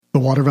The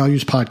Water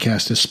Values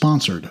Podcast is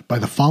sponsored by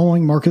the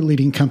following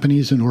market-leading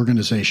companies and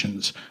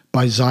organizations: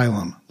 by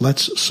Xylem,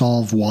 Let's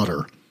Solve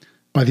Water;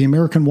 by the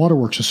American Water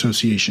Works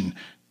Association,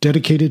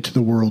 dedicated to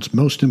the world's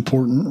most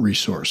important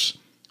resource;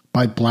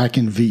 by Black &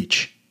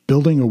 Veatch,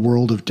 building a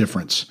world of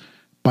difference;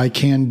 by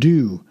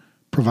Can-Do,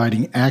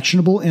 providing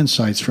actionable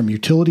insights from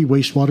utility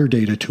wastewater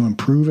data to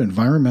improve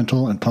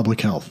environmental and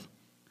public health;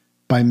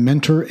 by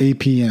Mentor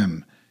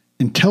APM,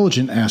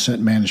 intelligent asset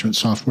management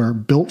software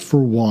built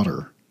for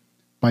water;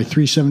 by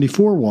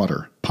 374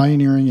 Water,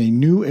 pioneering a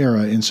new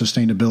era in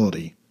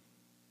sustainability;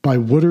 by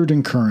Woodard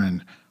 &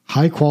 Curran,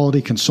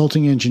 high-quality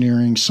consulting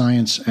engineering,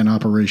 science, and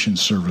operations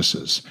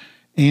services;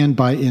 and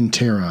by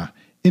Intera,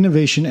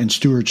 innovation and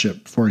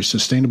stewardship for a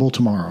sustainable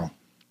tomorrow.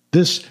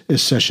 This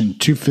is session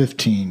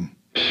 215.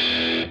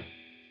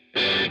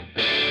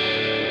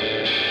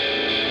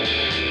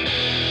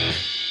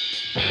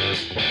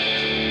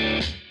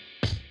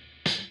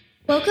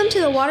 Welcome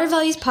to the Water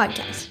Values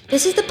Podcast.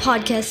 This is the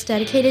podcast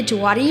dedicated to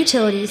water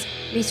utilities,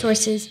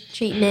 resources,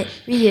 treatment,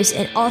 reuse,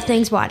 and all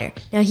things water.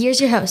 Now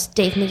here's your host,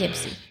 Dave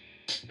McGimsey.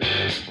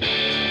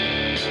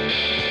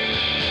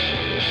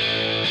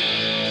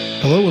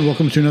 Hello and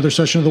welcome to another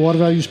session of the Water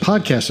Values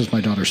Podcast. As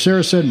my daughter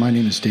Sarah said, my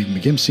name is Dave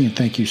McGimsey, and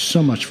thank you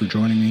so much for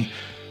joining me.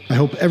 I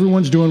hope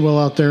everyone's doing well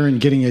out there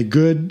and getting a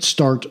good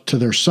start to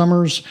their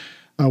summers.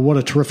 What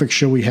a terrific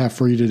show we have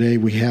for you today.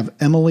 We have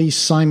Emily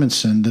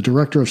Simonson, the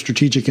Director of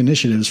Strategic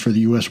Initiatives for the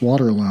U.S.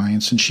 Water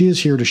Alliance, and she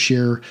is here to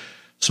share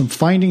some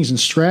findings and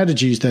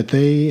strategies that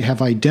they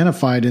have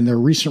identified in their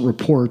recent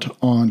report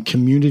on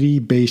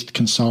community-based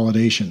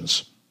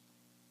consolidations.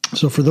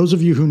 So for those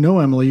of you who know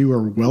Emily, you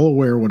are well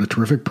aware what a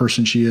terrific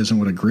person she is and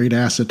what a great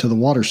asset to the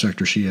water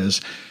sector she is.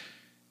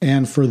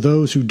 And for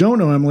those who don't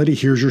know Emily,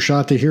 here's your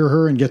shot to hear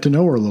her and get to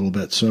know her a little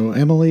bit. So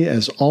Emily,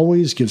 as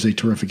always, gives a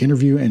terrific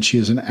interview, and she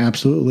is an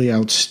absolutely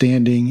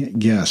outstanding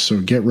guest.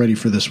 So get ready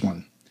for this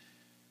one.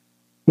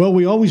 Well,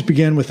 we always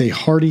begin with a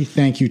hearty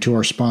thank you to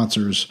our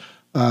sponsors.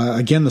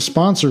 Again, the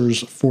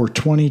sponsors for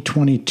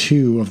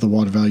 2022 of the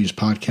Water Values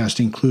Podcast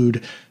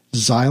include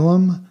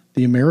Xylem,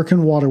 the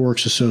American Water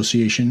Works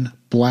Association,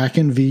 Black &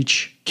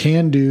 Veatch,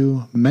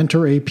 Can-Do,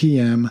 Mentor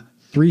APM,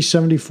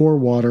 374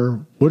 Water,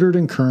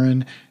 Woodard &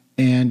 Curran,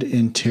 and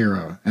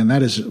Intera. And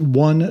that is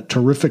one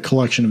terrific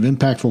collection of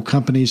impactful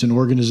companies and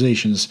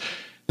organizations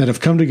that have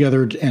come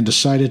together and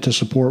decided to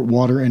support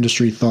water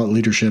industry thought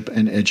leadership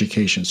and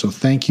education. So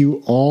thank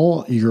you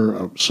all.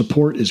 Your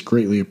support is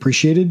greatly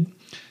appreciated.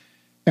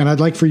 And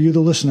I'd like for you,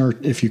 the listener,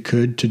 if you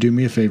could, to do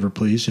me a favor,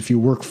 please. If you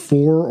work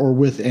for or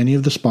with any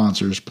of the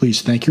sponsors,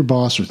 please thank your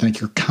boss or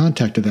thank your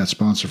contact at that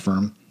sponsor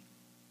firm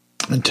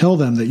and tell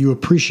them that you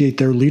appreciate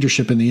their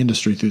leadership in the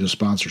industry through the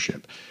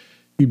sponsorship.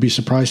 You'd be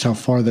surprised how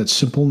far that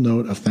simple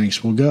note of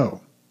thanks will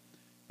go.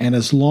 And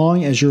as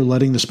long as you're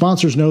letting the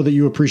sponsors know that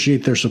you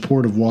appreciate their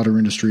support of water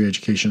industry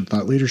education and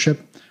thought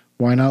leadership,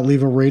 why not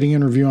leave a rating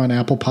and review on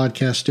Apple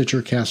Podcasts,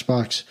 Stitcher,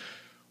 CastBox,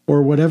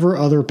 or whatever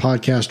other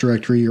podcast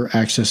directory you're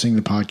accessing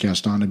the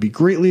podcast on? It'd be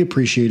greatly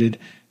appreciated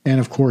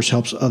and, of course,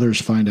 helps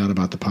others find out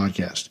about the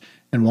podcast.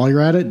 And while you're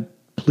at it,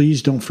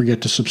 please don't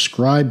forget to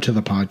subscribe to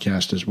the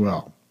podcast as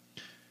well.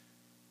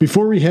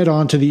 Before we head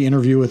on to the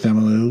interview with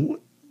Emily,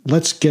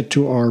 let's get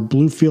to our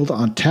Bluefield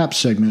on Tap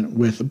segment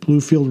with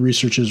Bluefield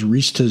Research's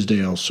Reese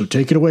Tisdale. So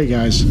take it away,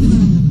 guys.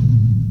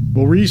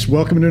 Well, Reese,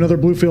 welcome to another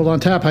Bluefield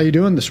on Tap. How you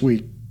doing this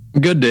week?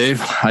 Good,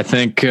 Dave. I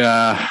think,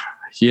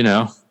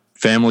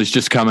 family's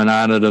just coming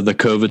out of the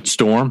COVID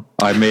storm.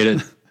 I made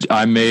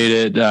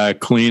it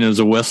clean as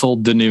a whistle.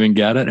 Didn't even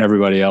get it.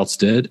 Everybody else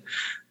did.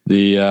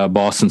 The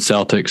Boston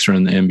Celtics are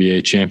in the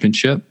NBA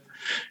championship.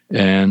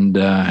 And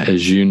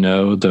as you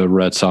know, the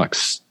Red Sox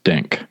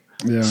stink.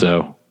 Yeah.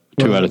 So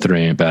 2 out of 3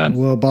 ain't bad.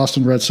 Well,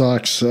 Boston Red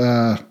Sox,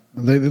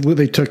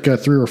 they took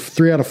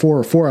 3 out of 4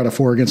 or 4 out of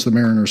 4 against the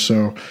Mariners.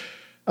 So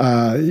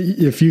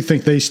if you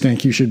think they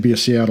stink, you should be a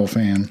Seattle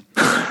fan.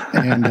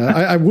 And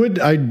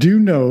I do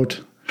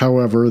note,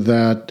 however,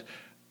 that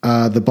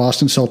the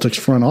Boston Celtics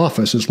front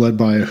office is led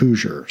by a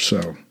Hoosier. So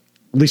at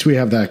least we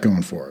have that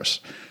going for us.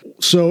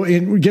 So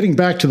in getting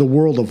back to the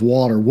world of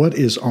water, what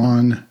is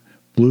on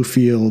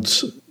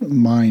Bluefield's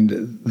mind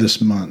this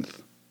month?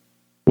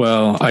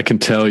 Well, I can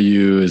tell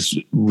you, as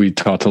we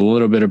talked a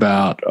little bit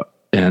about,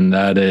 and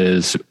that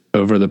is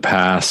over the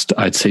past,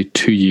 I'd say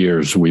 2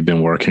 years, we've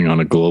been working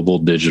on a global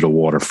digital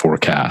water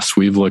forecast.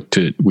 We've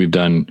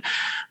done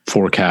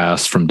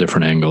forecasts from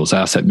different angles,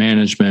 asset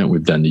management.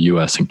 We've done the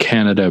US and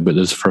Canada, but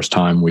this is the first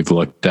time we've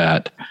looked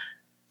at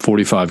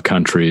 45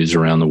 countries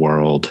around the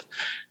world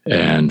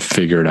and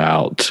figured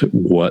out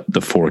what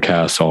the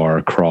forecasts are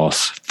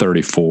across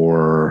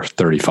 34,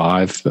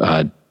 35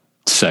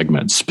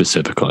 segments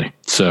specifically.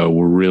 So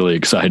we're really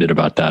excited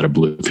about that at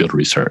Bluefield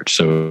Research.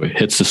 So it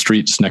hits the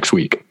streets next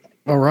week.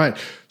 All right.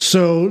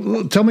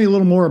 So tell me a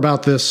little more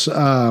about this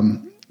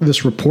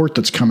this report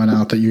that's coming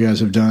out that you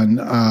guys have done.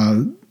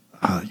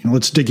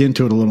 Let's dig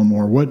into it a little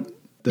more.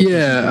 I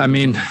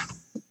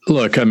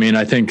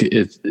think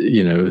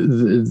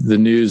the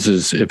news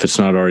is, if it's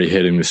not already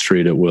hitting the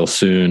street, it will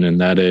soon. And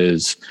that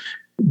is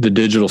the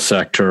digital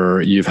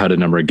sector, you've had a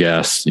number of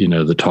guests,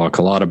 that talk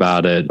a lot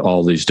about it,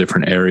 all these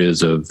different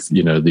areas of,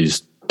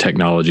 these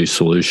technology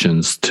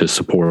solutions to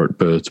support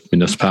both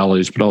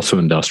municipalities, but also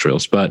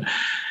industrials. But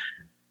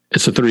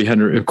it's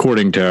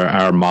according to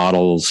our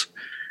models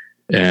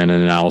and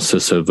an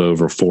analysis of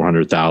over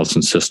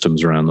 400,000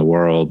 systems around the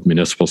world,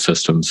 municipal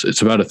systems,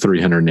 it's about a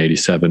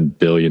 $387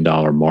 billion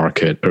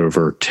market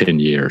over 10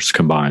 years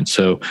combined.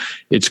 So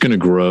it's going to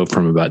grow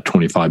from about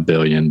 25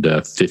 billion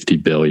to 50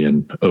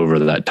 billion over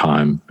that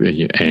time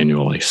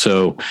annually.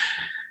 So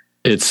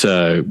it's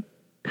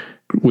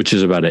which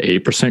is about an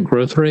 8%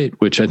 growth rate,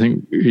 which I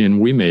think, and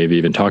we may have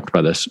even talked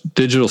about this,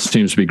 digital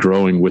seems to be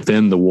growing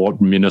within the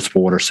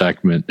municipal water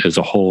segment as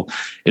a whole.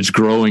 It's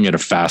growing at a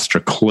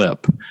faster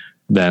clip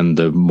than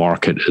the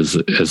market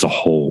as a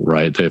whole,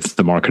 right? If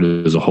the market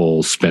as a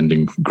whole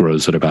spending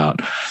grows at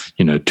about,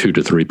 2 to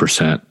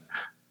 3%,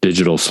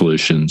 digital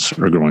solutions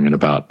are growing at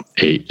about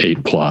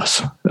 8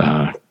 plus.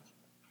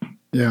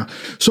 Yeah.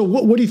 So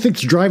what do you think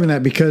is driving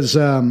that? Because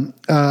at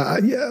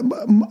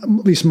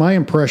least my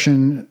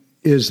impression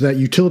is that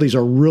utilities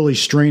are really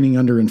straining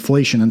under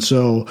inflation. And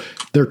so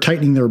they're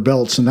tightening their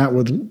belts, and that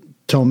would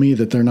tell me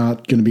that they're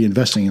not going to be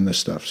investing in this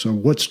stuff. So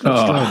what's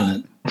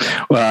driving it?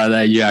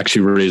 Well, you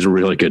actually raise a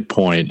really good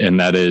point, and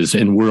that is,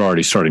 and we're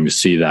already starting to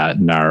see that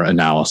in our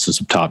analysis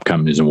of top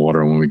companies in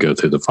water when we go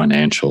through the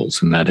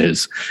financials, and that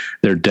is,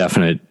 they're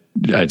definite,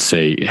 I'd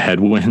say,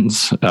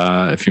 headwinds,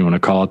 if you want to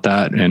call it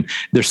that. And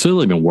there's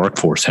still even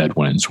workforce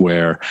headwinds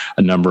where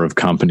a number of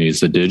companies,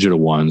 the digital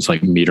ones,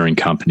 like metering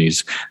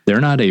companies,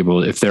 they're not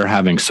able, if they're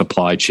having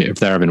supply chain, if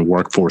they're having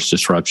workforce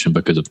disruption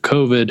because of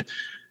COVID,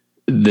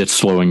 that's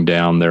slowing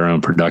down their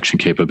own production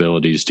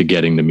capabilities to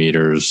getting the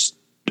meters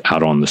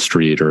out on the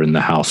street or in the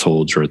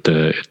households or at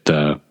the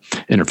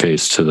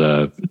interface to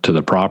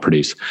the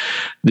properties.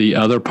 The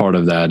other part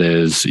of that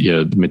is,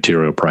 the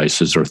material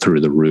prices are through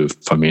the roof.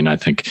 I mean, I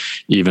think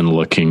even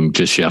looking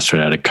just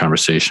yesterday, I had a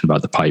conversation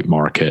about the pipe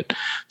market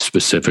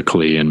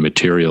specifically in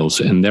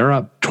materials, and they're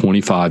up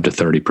 25 to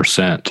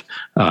 30%,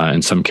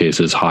 in some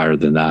cases higher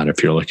than that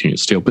if you're looking at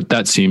steel. But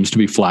that seems to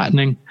be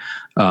flattening,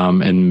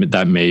 and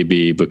that may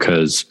be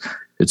because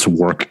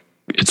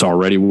it's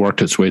already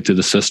worked its way through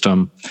the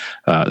system.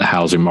 The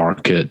housing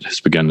market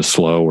has begun to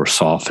slow or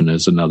soften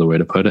is another way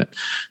to put it.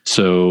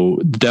 So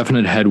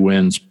definite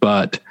headwinds,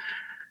 but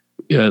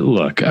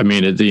look, I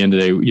mean, at the end of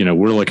the day,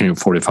 we're looking at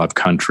 45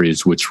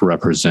 countries, which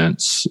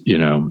represents,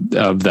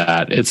 of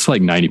that, it's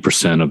like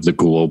 90% of the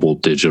global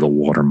digital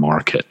water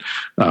market.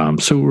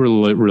 So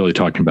we're really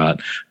talking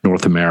about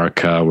North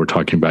America. We're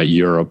talking about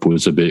Europe,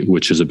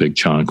 which is a big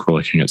chunk. We're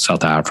looking at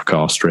South Africa,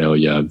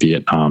 Australia,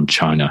 Vietnam,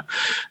 China.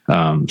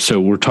 So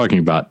we're talking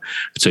about,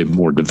 I'd say,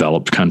 more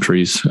developed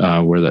countries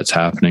where that's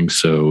happening.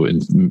 So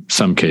in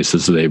some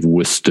cases, they've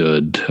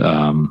withstood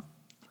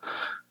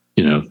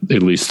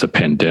at least the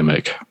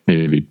pandemic,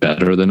 maybe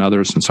better than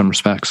others in some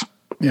respects.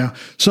 Yeah.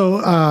 So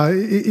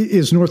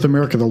is North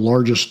America the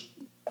largest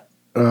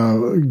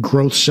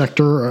growth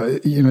sector?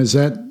 Is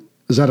that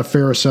a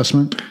fair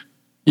assessment?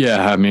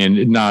 Yeah, I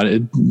mean,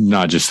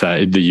 not just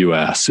that. The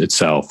U.S.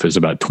 itself is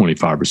about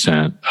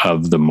 25%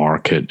 of the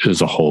market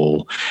as a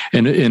whole,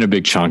 and a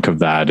big chunk of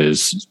that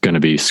is going to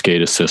be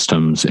SCADA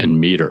systems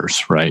and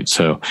meters, right?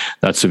 So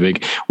that's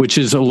which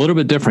is a little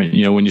bit different.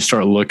 When you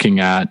start looking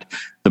at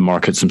the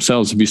markets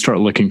themselves, if you start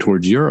looking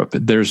towards Europe,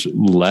 there's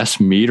less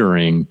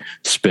metering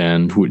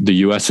spend. The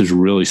U.S. is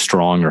really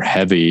strong or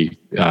heavy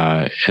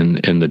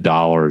in the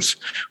dollars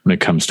when it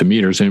comes to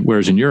meters, and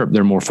whereas in Europe,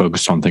 they're more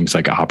focused on things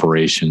like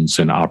operations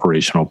and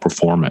operational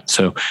performance.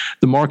 So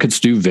the markets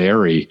do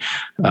vary,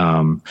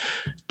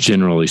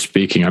 generally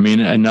speaking. I mean,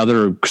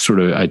 another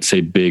sort of, I'd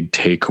say, big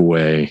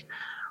takeaway,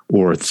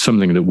 or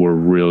something that we're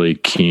really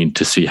keen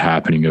to see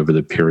happening over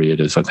the period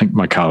is, I think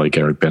my colleague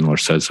Eric Bendler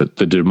says that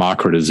the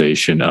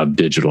democratization of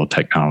digital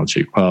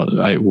technology. Well,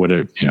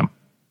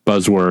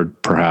 buzzword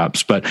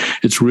perhaps, but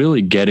it's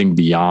really getting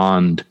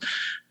beyond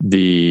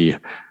the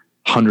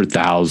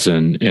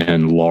 100,000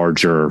 and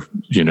larger,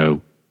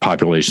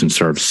 population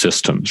served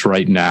systems.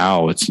 Right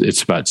now,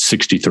 it's about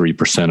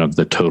 63% of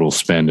the total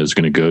spend is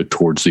going to go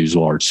towards these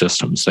large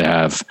systems. They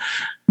have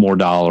more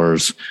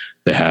dollars.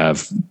 They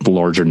have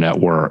larger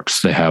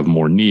networks. They have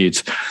more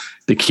needs.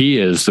 The key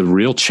is the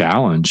real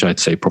challenge, I'd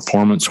say,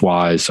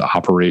 performance-wise,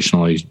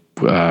 operationally,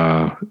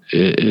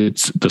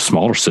 it's the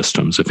smaller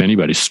systems. If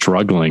anybody's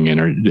struggling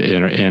and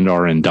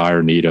are in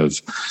dire need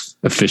of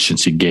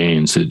efficiency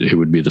gains, it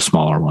would be the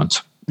smaller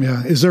ones.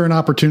 Yeah. Is there an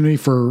opportunity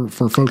for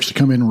folks to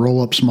come in and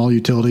roll up small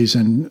utilities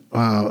and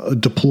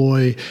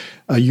deploy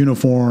a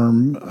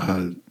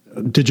uniform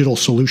digital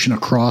solution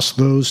across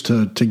those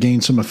to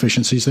gain some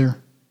efficiencies there?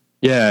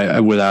 Yeah,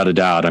 without a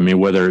doubt. I mean,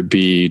 whether it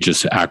be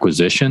just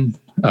acquisition,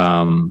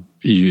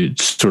 you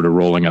sort of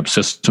rolling up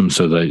systems,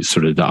 so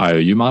the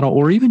IOU model,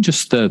 or even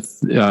just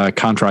the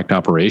contract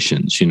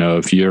operations.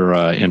 If you're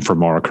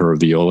Inframark or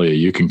Veolia,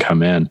 you can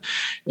come in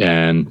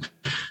and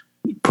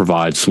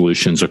provide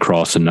solutions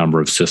across a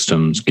number of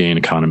systems, gain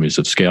economies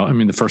of scale. I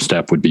mean, the first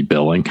step would be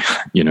billing.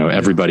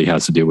 Everybody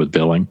has to deal with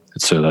billing,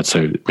 so that's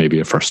maybe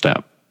a first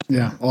step.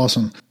 Yeah,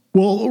 awesome.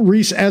 Well,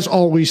 Reese, as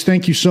always,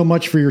 thank you so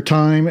much for your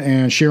time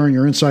and sharing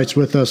your insights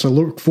with us. I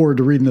look forward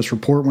to reading this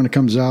report when it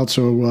comes out,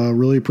 so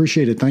really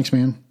appreciate it. Thanks,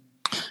 man.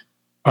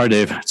 All right,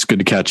 Dave. It's good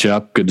to catch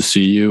up. Good to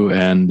see you,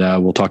 and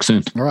we'll talk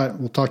soon. All right.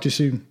 We'll talk to you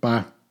soon.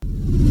 Bye.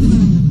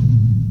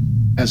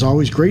 As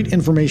always, great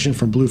information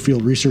from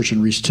Bluefield Research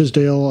and Reese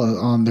Tisdale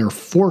on their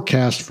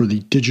forecast for the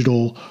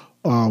digital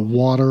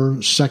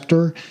water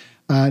sector.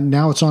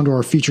 Now it's on to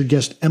our featured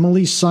guest,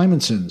 Emily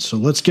Simonson. So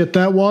let's get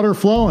that water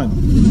flowing.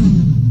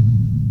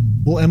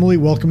 Well, Emily,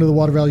 welcome to the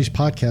Water Values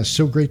Podcast.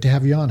 So great to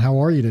have you on. How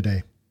are you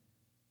today?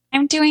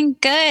 I'm doing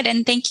good,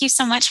 and thank you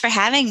so much for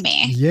having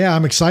me. Yeah,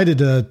 I'm excited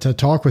to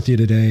talk with you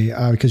today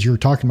because you were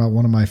talking about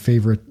one of my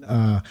favorite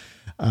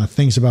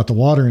things about the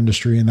water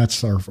industry, and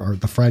that's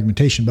the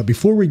fragmentation. But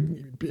before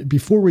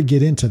we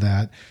get into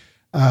that,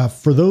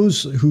 for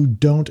those who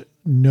don't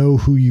know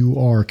who you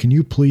are, can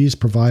you please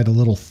provide a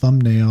little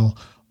thumbnail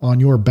on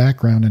your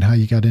background and how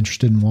you got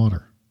interested in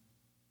water?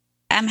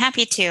 I'm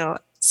happy to.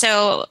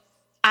 So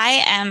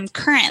I am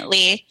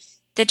currently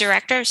the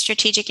Director of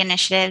Strategic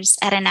Initiatives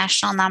at a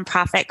national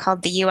nonprofit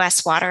called the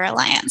U.S. Water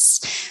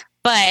Alliance.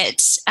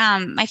 But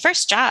my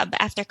first job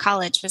after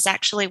college was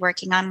actually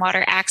working on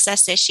water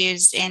access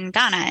issues in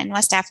Ghana in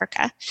West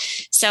Africa.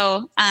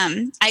 So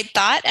I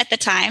thought at the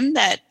time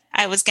that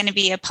I was going to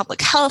be a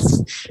public health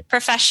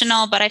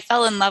professional, but I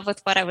fell in love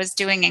with what I was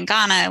doing in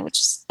Ghana, which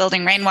is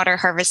building rainwater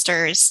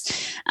harvesters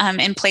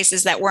in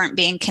places that weren't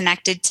being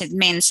connected to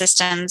main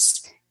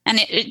systems. And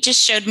it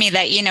just showed me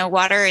that,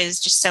 water is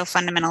just so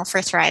fundamental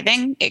for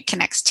thriving. It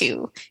connects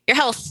to your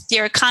health,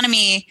 your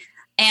economy.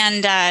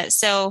 And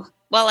so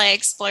while I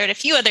explored a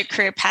few other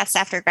career paths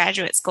after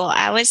graduate school,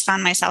 I always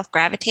found myself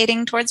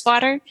gravitating towards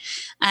water.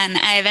 And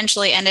I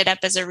eventually ended up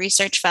as a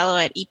research fellow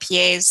at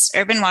EPA's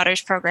Urban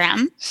Waters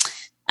program.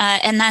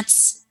 And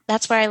that's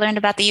where I learned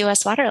about the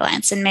U.S. Water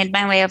Alliance and made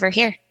my way over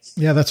here.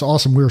 Yeah, that's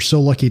awesome. We're so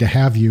lucky to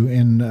have you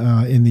in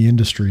the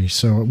industry.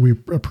 So we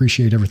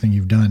appreciate everything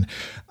you've done.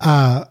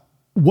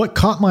 What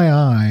caught my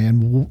eye,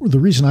 and the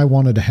reason I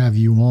wanted to have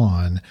you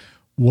on,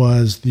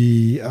 was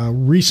the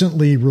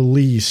recently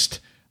released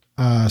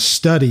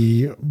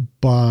study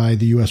by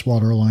the U.S.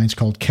 Water Alliance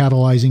called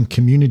Catalyzing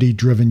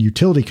Community-Driven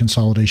Utility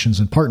Consolidations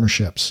and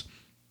Partnerships.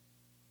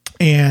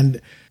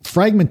 And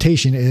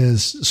fragmentation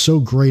is so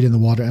great in the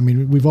water. I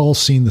mean, we've all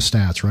seen the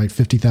stats, right?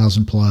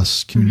 50,000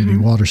 plus community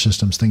water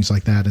systems, things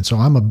like that. And so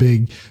I'm a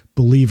big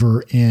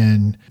believer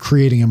in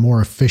creating a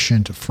more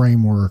efficient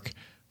framework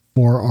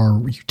for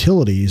our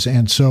utilities.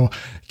 And so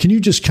can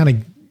you just kind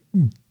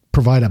of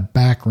provide a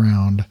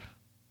background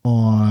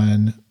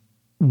on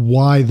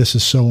why this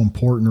is so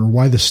important, or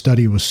why the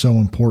study was so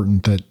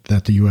important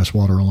that the U.S.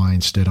 Water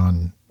Alliance did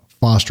on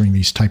fostering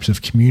these types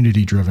of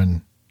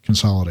community-driven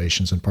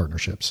consolidations and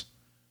partnerships?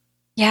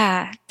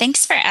 Yeah,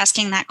 thanks for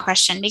asking that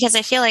question, because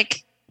I feel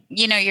like,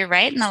 you're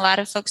right. And a lot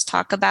of folks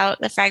talk about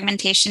the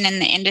fragmentation in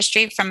the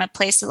industry from a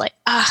place of like,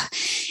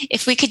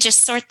 if we could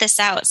just sort this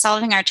out,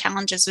 solving our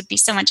challenges would be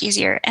so much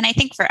easier. And I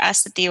think for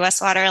us at the U.S.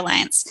 Water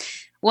Alliance,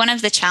 one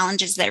of the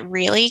challenges that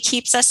really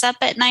keeps us up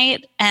at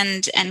night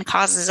and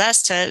causes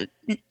us to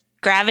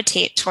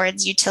gravitate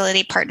towards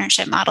utility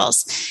partnership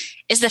models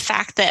is the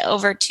fact that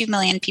over 2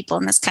 million people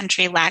in this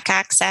country lack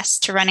access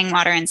to running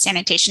water and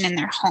sanitation in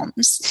their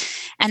homes.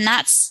 And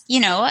that's,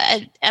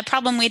 a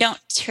problem we don't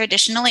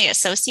traditionally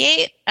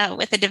associate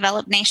with a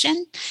developed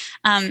nation.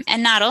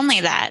 And not only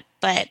that,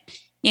 but,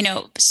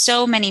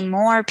 so many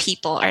more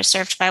people are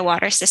served by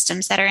water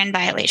systems that are in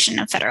violation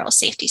of federal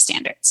safety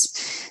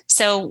standards.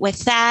 So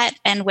with that,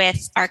 and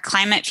with our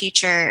climate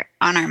future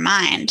on our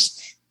mind,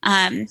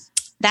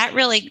 that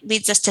really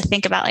leads us to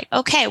think about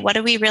okay, what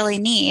do we really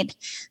need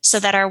so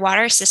that our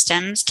water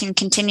systems can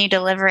continue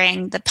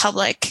delivering the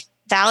public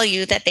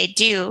value that they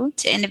do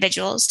to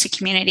individuals, to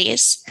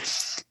communities?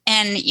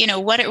 And,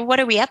 what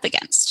are we up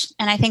against?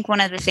 And I think one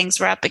of the things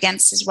we're up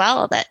against as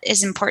well that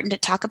is important to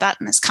talk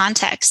about in this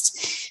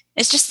context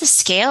is just the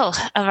scale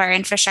of our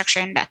infrastructure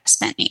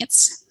investment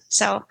needs.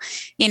 So,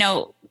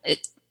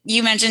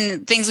 you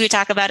mentioned things we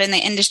talk about in the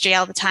industry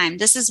all the time.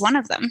 This is one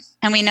of them.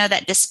 And we know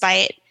that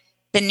despite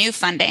the new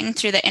funding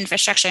through the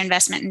Infrastructure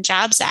Investment and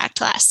Jobs Act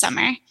last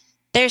summer,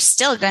 there's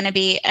still going to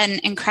be an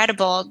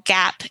incredible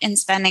gap in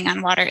spending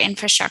on water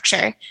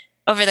infrastructure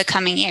over the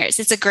coming years.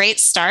 It's a great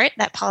start.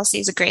 That policy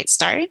is a great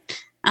start,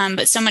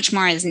 but so much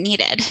more is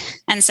needed.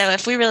 And so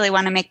if we really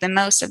want to make the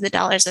most of the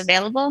dollars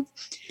available,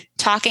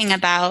 talking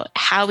about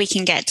how we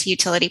can get to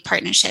utility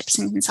partnerships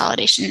and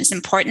consolidation is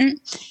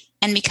important.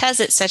 And because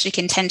it's such a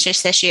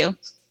contentious issue,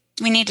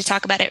 we need to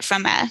talk about it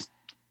from a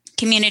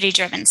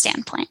community-driven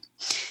standpoint.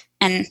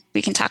 And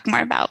we can talk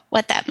more about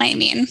what that might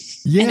mean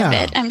in a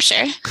bit, I'm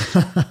sure.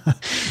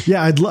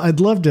 Yeah, I'd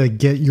love to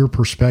get your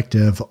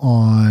perspective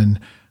on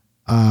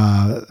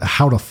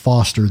how to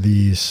foster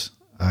these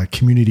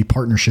community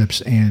partnerships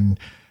and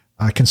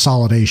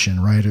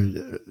consolidation, right?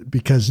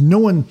 Because no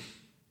one,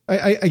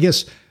 I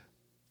guess,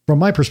 from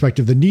my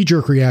perspective, the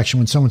knee-jerk reaction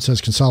when someone says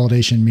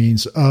consolidation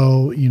means,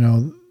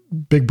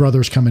 Big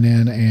Brother's coming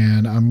in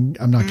and I'm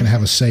not going to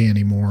have a say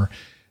anymore.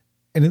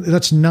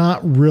 that's not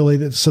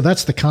really, so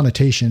that's the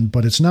connotation,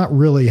 but it's not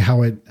really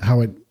how it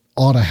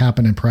ought to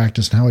happen in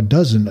practice and how it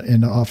does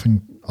and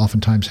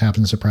oftentimes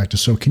happens in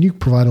practice. So can you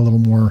provide a little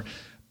more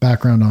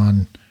background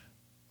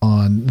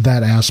on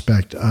that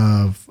aspect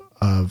of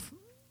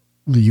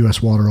the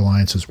U.S. Water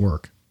Alliance's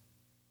work?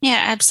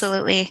 Yeah,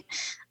 absolutely.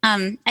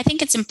 I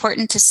think it's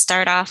important to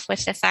start off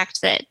with the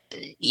fact that,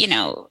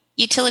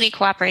 utility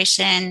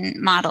cooperation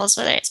models,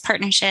 whether it's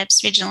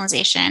partnerships,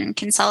 regionalization,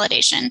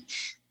 consolidation,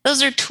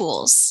 those are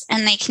tools,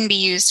 and they can be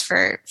used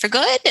for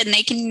good, and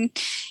they can,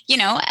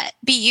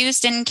 be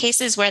used in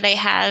cases where they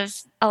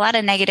have a lot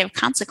of negative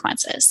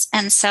consequences.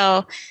 And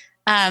so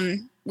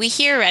we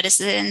hear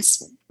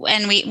residents,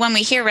 and when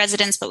we hear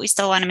residents, but we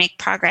still want to make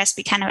progress,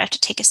 we kind of have to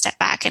take a step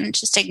back and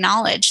just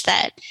acknowledge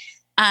that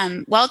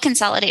well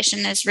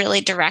consolidation is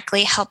really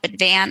directly help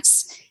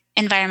advance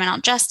environmental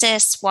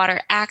justice,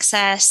 water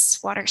access,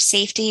 water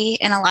safety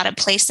in a lot of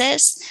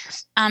places.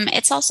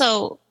 It's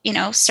also,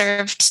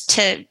 served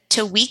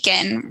to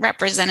weaken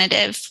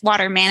representative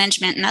water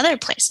management in other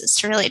places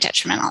to really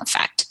detrimental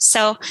effect.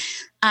 So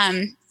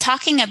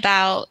talking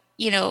about,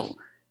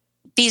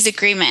 these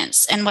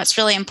agreements and what's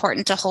really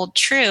important to hold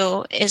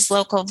true is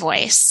local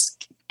voice.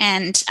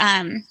 And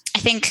I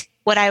think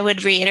what I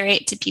would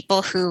reiterate to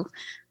people who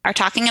are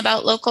talking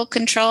about local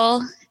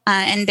control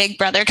and Big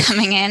Brother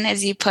coming in,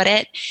 as you put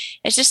it,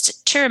 is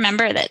just to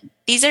remember that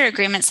these are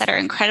agreements that are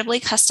incredibly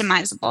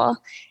customizable.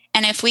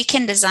 And if we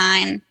can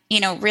design,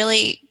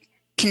 really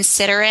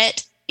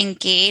considerate,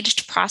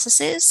 engaged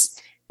processes,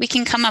 we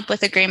can come up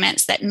with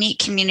agreements that meet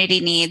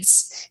community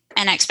needs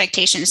and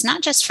expectations,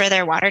 not just for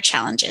their water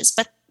challenges,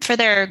 but for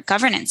their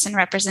governance and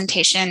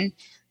representation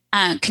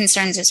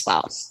concerns as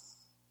well.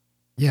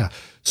 Yeah.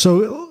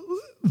 So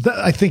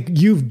I think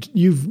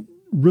you've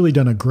really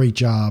done a great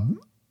job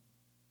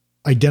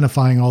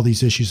identifying all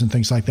these issues and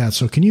things like that.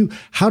 So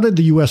how did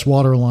the U.S.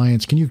 Water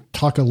Alliance, can you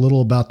talk a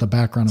little about the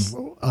background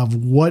of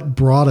what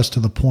brought us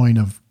to the point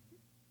of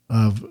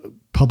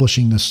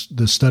publishing this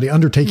study,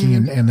 undertaking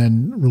and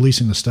then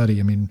releasing the study?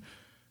 I mean,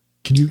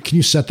 can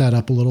you set that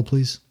up a little,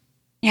 please?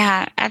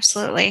 Yeah,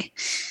 absolutely.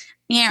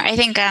 I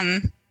think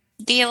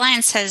the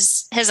Alliance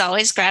has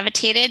always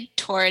gravitated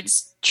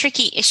towards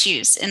tricky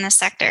issues in the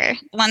sector,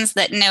 ones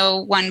that no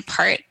one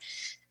part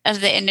of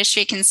the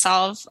industry can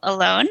solve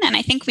alone. And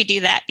I think we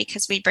do that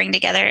because we bring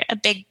together a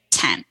big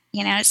tent.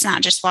 It's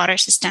not just water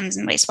systems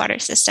and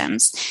wastewater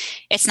systems.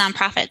 It's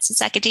nonprofits,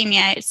 it's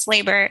academia, it's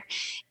labor,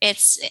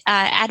 it's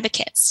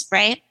advocates,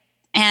 right?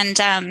 And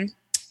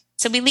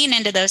so we lean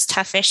into those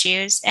tough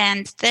issues.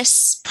 And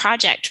this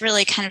project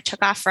really kind of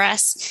took off for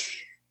us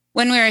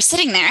when we were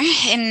sitting there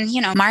in,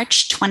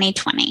 March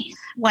 2020,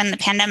 when the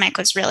pandemic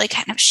was really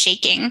kind of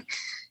shaking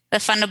the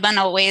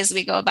fundamental ways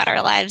we go about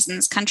our lives in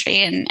this country.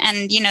 And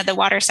the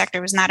water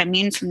sector was not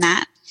immune from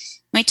that.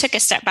 We took a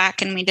step back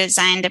and we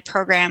designed a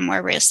program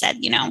where we said,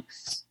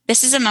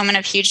 this is a moment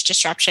of huge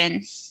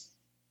disruption.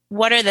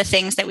 What are the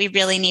things that we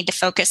really need to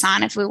focus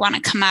on if we want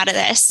to come out of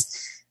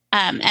this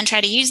and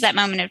try to use that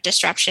moment of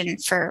disruption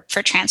for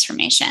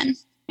transformation?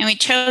 And we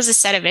chose a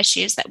set of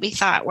issues that we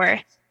thought were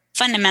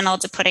fundamental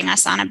to putting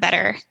us on a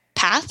better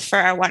path for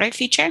our water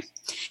future.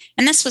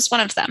 And this was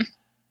one of them.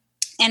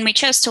 And we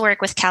chose to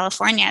work with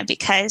California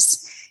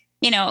because,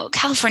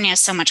 California has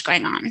so much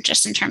going on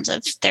just in terms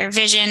of their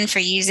vision for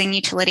using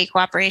utility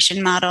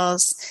cooperation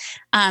models,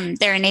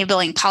 their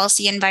enabling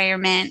policy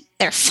environment,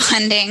 their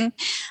funding.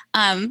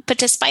 But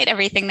despite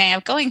everything they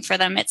have going for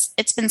them,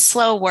 it's been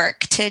slow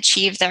work to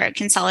achieve their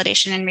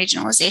consolidation and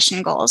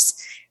regionalization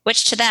goals,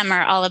 which to them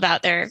are all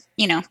about their,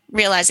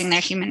 realizing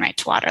their human right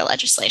to water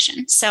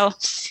legislation. So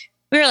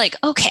we were like,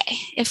 okay,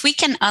 if we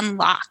can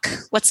unlock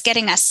what's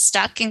getting us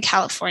stuck in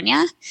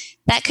California,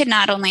 that could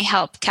not only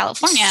help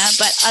California,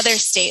 but other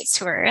states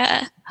who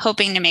are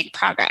hoping to make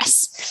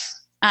progress.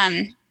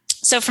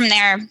 So from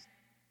there,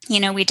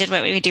 we did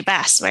what we do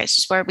best,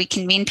 where we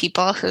convene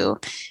people who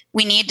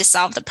we need to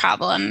solve the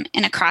problem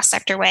in a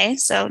cross-sector way.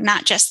 So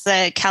not just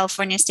the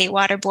California State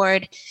Water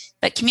Board,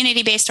 but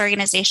community-based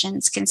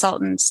organizations,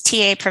 consultants,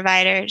 TA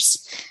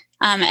providers,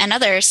 and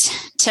others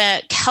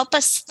to help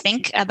us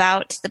think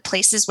about the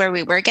places where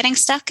we were getting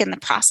stuck in the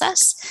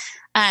process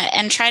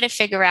and try to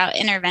figure out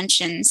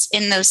interventions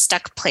in those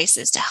stuck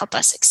places to help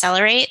us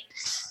accelerate,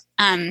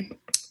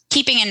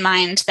 keeping in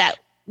mind that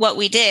what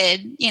we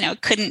did,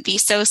 couldn't be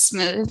so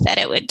smooth that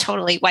it would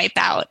totally wipe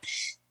out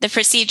the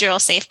procedural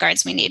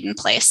safeguards we need in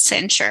place to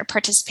ensure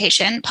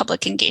participation,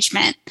 public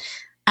engagement,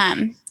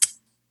 and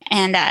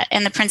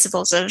the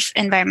principles of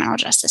environmental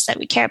justice that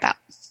we care about.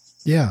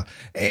 Yeah.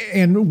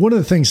 And one of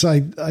the things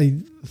I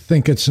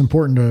think it's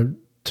important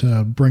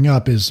to bring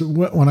up is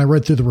when I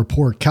read through the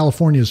report,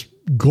 California's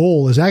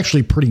goal is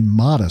actually pretty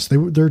modest.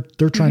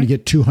 They're trying to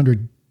get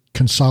 200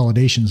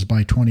 consolidations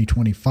by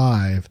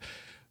 2025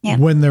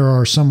 when there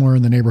are somewhere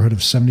in the neighborhood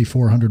of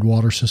 7,400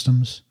 water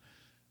systems.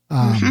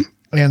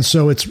 And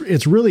so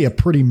it's really a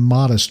pretty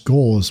modest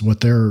goal is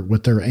what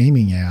they're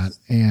aiming at.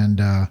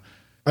 And,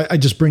 I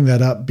just bring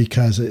that up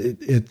because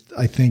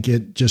I think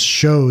it just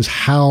shows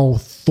how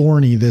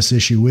thorny this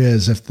issue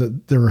is. If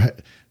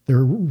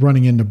they're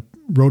running into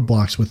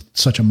roadblocks with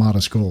such a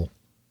modest goal.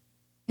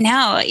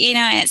 No,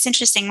 it's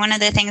interesting. One of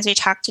the things we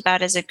talked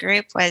about as a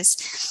group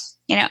was,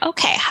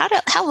 okay,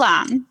 how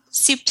long,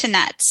 soup to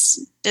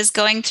nuts, does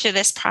going through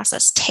this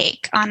process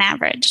take on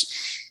average?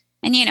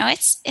 And,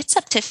 it's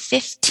up to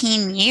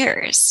 15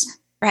 years,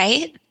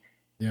 right?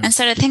 Yeah. And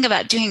so to think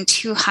about doing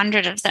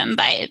 200 of them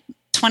by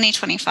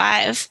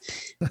 2025,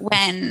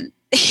 when,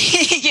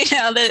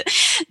 the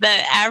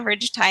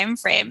average time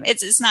frame,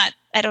 it's not,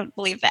 I don't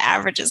believe the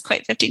average is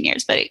quite 15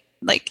 years, but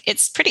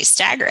it's pretty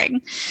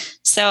staggering.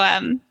 So,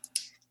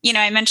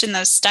 I mentioned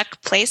those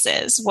stuck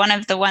places. One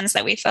of the ones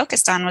that we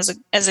focused on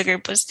as a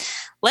group was,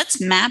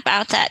 let's map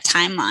out that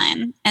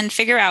timeline and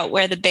figure out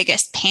where the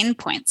biggest pain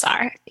points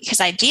are. Because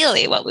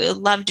ideally, what we would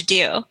love to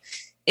do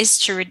is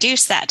to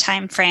reduce that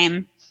time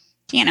frame,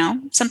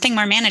 something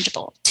more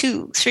manageable.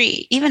 2,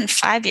 3, even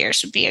 5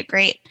 years would be a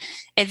great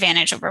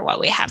advantage over what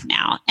we have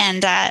now.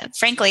 And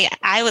frankly,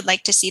 I would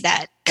like to see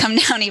that come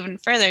down even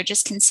further,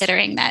 just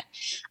considering that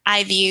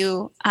I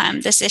view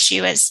this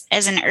issue as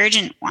an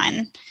urgent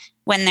one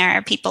when there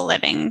are people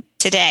living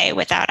today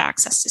without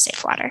access to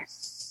safe water.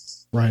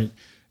 Right.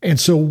 And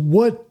so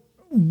what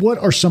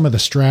are some of the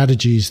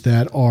strategies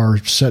that are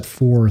set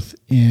forth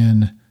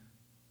in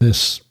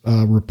this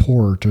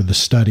report or the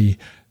study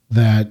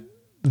that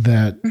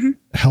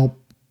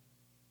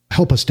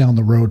help us down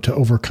the road to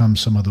overcome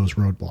some of those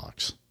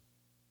roadblocks?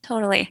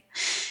 Totally.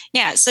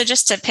 Yeah. So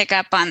just to pick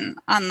up on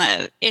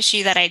the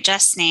issue that I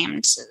just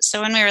named.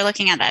 So when we were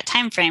looking at that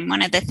time frame,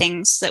 one of the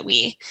things that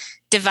we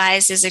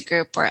devised as a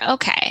group were,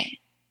 okay,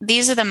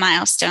 these are the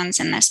milestones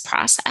in this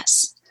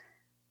process.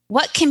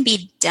 What can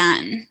be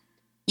done?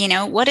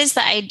 What is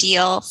the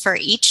ideal for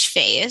each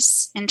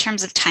phase in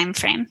terms of time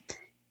frame?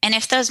 And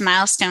if those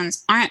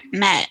milestones aren't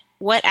met,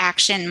 what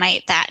action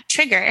might that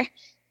trigger,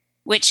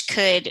 which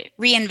could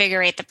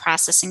reinvigorate the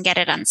process and get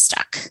it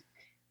unstuck,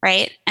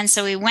 right? And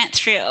so we went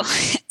through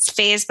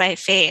phase by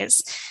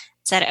phase,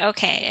 said,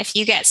 okay, if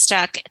you get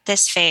stuck at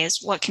this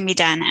phase, what can be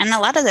done? And a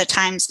lot of the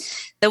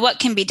times, the what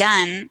can be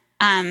done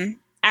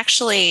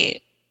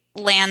actually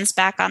lands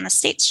back on the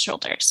state's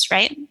shoulders,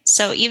 right?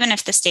 So even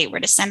if the state were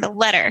to send a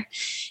letter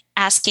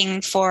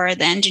asking for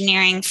the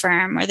engineering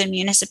firm or the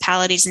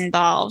municipalities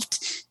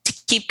involved to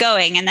keep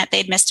going and that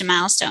they'd missed a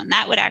milestone,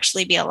 that would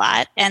actually be a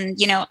lot. And,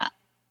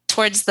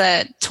 towards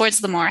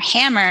the more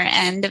hammer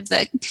end of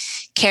the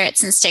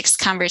carrots and sticks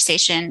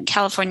conversation,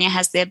 California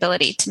has the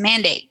ability to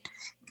mandate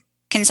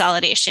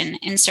consolidation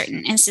in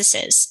certain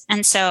instances.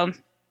 And so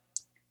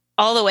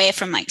all the way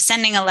from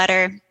sending a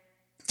letter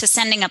to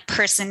sending a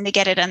person to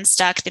get it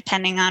unstuck,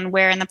 depending on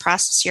where in the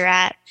process you're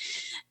at,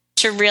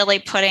 to really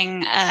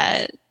putting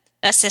a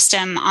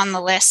system on the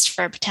list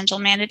for potential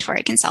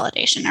mandatory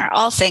consolidation are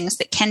all things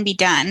that can be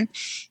done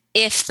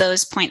if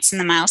those points in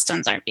the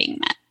milestones aren't being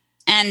met.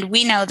 And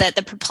we know that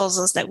the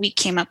proposals that we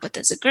came up with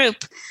as a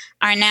group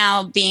are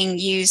now being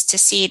used to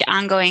seed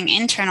ongoing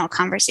internal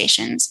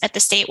conversations at the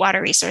State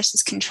Water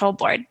Resources Control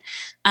Board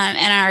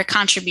and our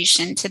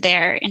contribution to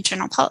their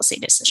internal policy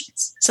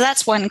decisions. So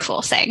that's one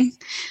cool thing.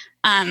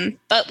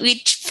 But we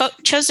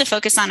chose to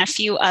focus on a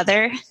few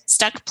other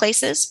stuck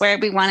places where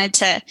we wanted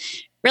to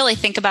really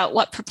think about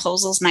what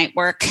proposals might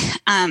work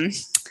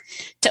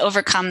to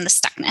overcome the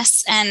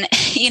stuckness. And,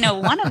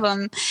 one of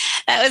them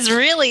that was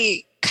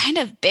really kind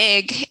of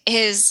big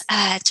is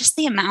just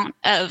the amount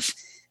of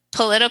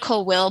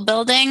political will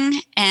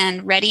building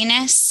and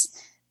readiness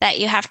that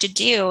you have to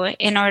do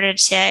in order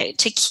to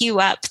queue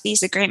up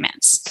these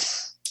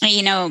agreements.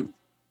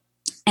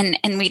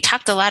 And we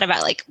talked a lot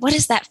about what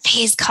is that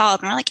phase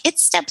called? And we're like,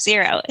 it's step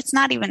 0. It's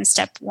not even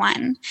step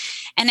 1.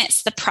 And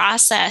it's the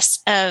process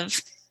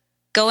of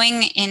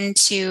going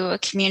into a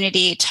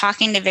community,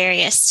 talking to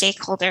various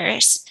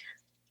stakeholders,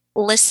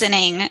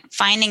 listening,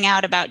 finding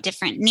out about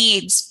different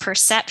needs,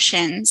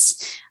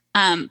 perceptions,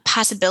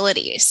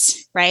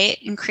 possibilities, right?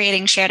 And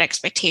creating shared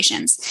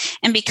expectations.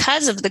 And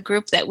because of the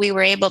group that we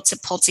were able to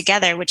pull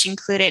together, which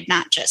included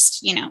not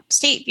just,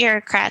 state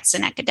bureaucrats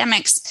and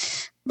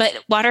academics,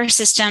 but water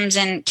systems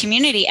and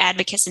community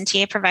advocates and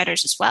TA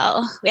providers as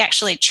well. We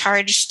actually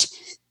charged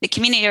the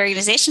community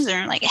organizations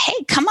and were like,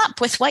 hey, come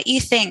up with what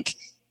you think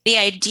the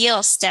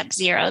ideal step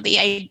 0, the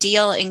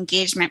ideal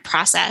engagement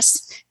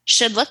process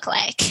should look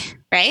like,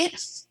 right?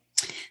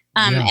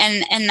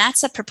 And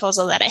that's a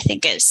proposal that I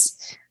think is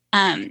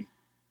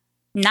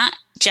not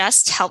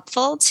just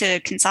helpful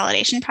to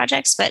consolidation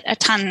projects, but a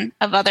ton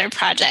of other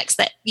projects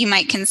that you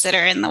might consider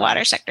in the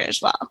water sector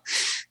as well.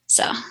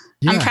 So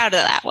I'm proud of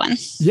that one.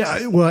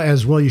 Yeah, well,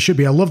 as well you should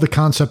be. I love the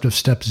concept of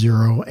step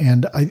 0.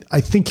 And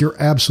I think you're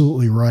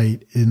absolutely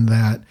right in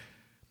that,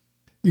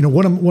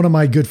 one of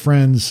my good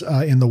friends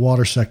in the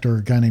water sector,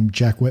 a guy named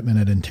Jack Whitman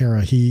at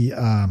Intera, he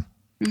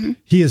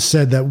has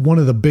said that one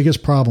of the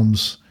biggest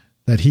problems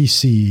that he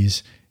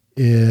sees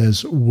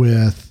is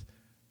with,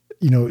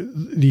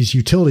 these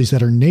utilities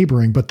that are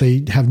neighboring, but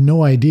they have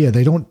no idea.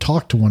 They don't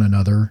talk to one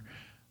another.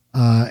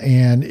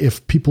 And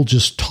if people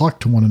just talk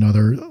to one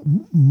another,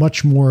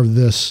 much more of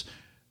this,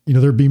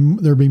 there'd be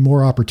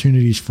more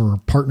opportunities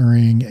for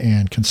partnering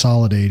and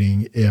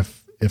consolidating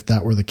if if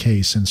that were the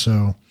case. And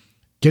so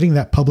getting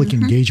that public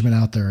engagement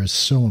out there is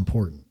so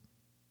important.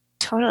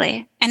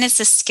 Totally. And it's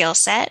a skill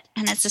set,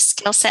 and it's a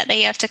skill set that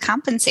you have to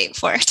compensate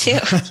for too. You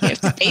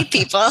have to pay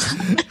people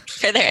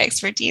for their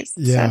expertise.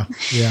 Yeah. So,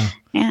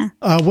 yeah.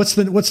 What's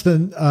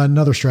the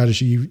another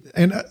strategy?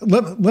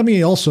 Let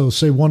me also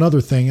say one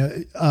other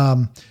thing,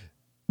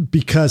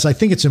 because I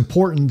think it's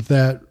important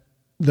that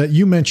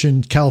you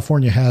mentioned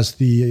California has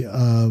the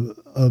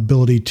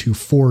ability to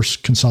force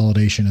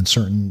consolidation in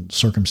certain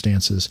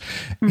circumstances.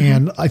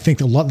 And I think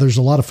there's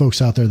a lot of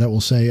folks out there that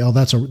will say, oh,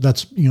 that's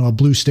a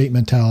blue state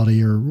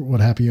mentality or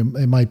what have you.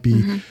 It might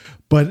be,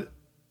 but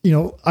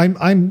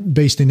I'm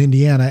based in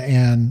Indiana,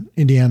 and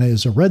Indiana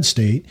is a red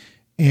state.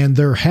 And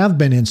there have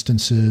been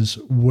instances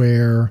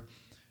where,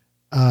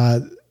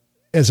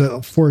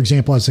 for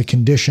example, as a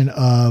condition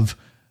of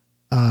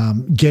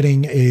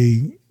getting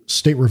a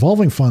state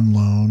revolving fund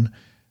loan,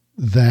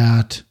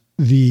 that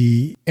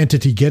the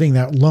entity getting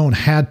that loan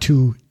had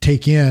to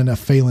take in a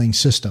failing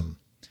system.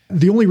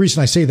 The only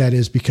reason I say that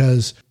is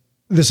because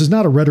this is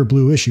not a red or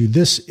blue issue.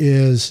 This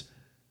is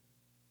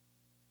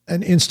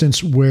an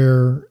instance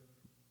where,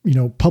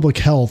 public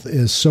health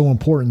is so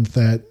important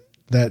that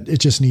it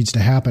just needs to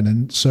happen.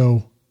 And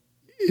so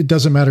it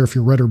doesn't matter if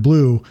you're red or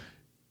blue,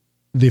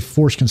 the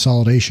forced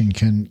consolidation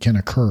can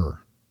occur,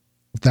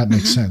 if that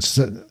makes sense.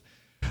 So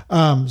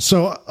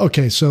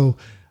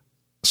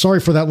sorry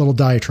for that little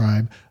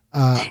diatribe.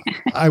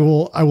 I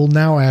will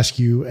now ask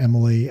you,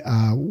 Emily,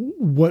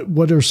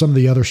 what are some of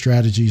the other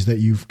strategies that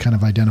you've kind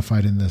of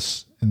identified in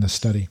this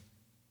study?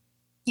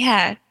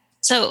 Yeah.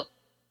 So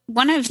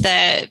one of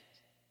the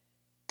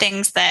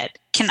things that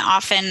can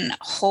often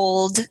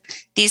hold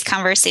these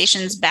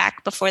conversations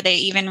back before they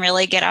even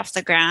really get off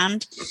the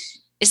ground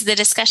is the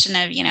discussion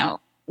of,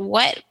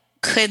 what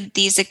could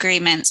these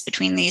agreements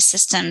between these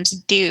systems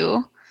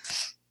do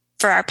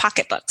for our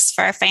pocketbooks,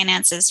 for our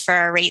finances, for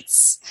our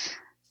rates?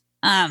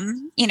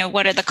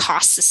 What are the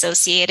costs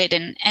associated,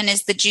 and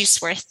is the juice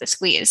worth the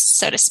squeeze,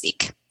 so to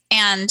speak?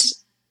 And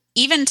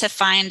even to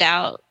find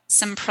out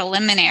some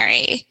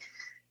preliminary,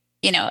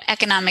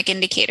 economic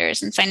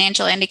indicators and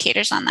financial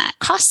indicators on that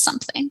costs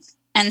something.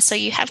 And so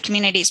you have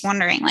communities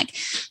wondering,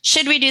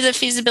 should we do the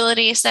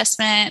feasibility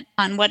assessment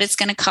on what it's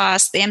going to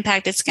cost, the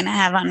impact it's going to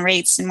have on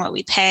rates and what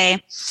we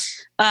pay?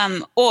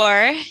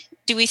 Or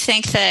do we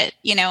think that,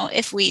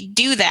 if we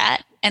do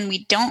that, and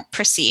we don't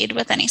proceed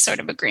with any sort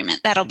of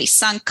agreement, that'll be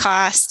sunk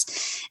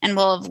cost, and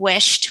we'll have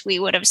wished we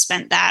would have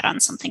spent that on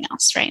something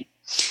else, right?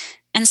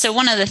 And so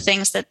one of the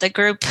things that the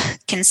group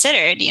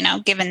considered,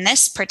 given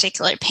this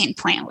particular pain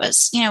point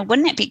was,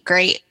 wouldn't it be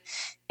great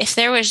if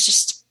there was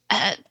just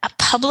a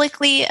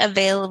publicly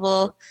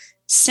available,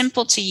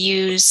 simple to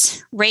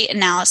use rate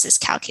analysis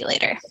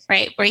calculator,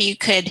 right? Where you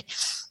could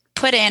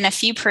put in a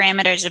few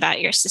parameters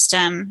about your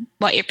system,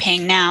 what you're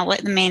paying now,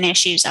 what the main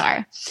issues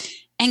are,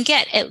 and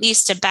get at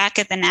least a back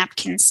of the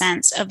napkin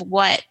sense of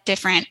what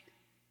different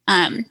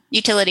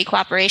utility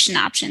cooperation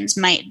options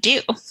might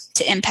do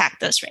to impact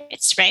those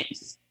rates, right?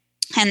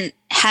 And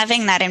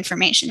having that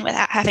information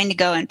without having to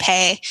go and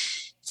pay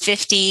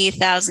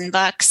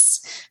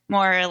 $50,000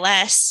 more or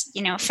less,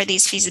 for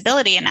these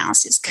feasibility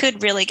analyses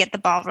could really get the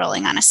ball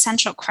rolling on a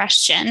central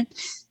question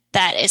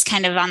that is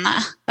kind of on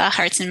the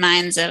hearts and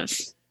minds of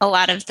a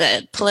lot of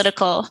the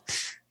political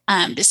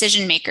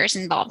decision makers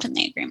involved in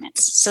the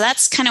agreements. So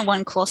that's kind of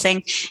one cool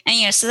thing.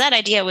 And, so that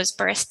idea was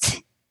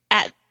birthed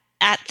at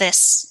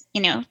this,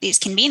 these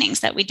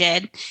convenings that we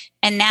did.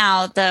 And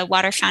now the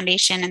Water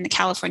Foundation and the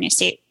California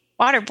State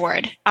Water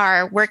Board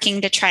are working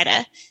to try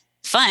to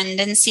fund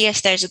and see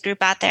if there's a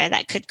group out there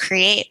that could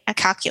create a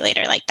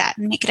calculator like that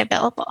and make it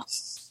available.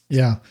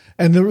 Yeah.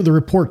 And the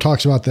report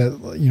talks about that,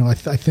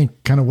 I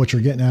think kind of what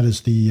you're getting at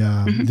is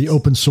the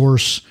open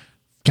source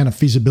kind of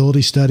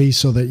feasibility study,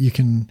 so that you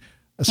can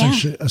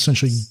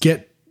essentially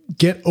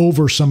get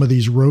over some of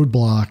these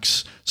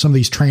roadblocks, some of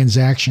these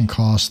transaction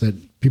costs that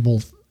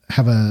people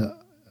have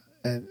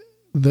in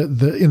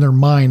their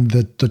mind,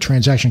 that the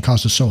transaction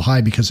cost is so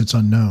high because it's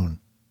unknown.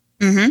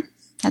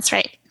 That's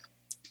right.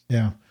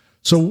 Yeah.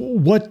 So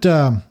what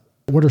are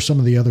some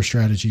of the other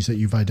strategies that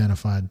you've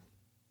identified?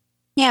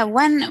 Yeah,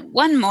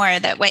 one more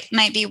that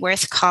might be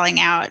worth calling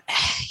out,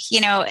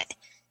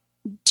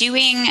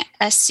 doing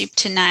a soup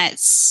to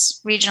nuts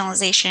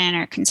regionalization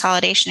or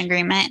consolidation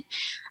agreement,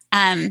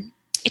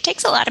 it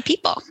takes a lot of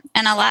people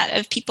and a lot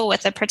of people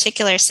with a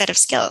particular set of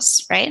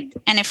skills, right?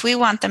 And if we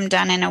want them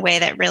done in a way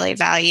that really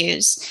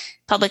values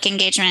public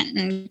engagement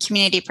and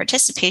community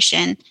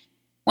participation,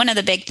 one of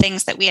the big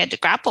things that we had to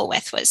grapple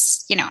with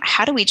was,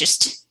 how do we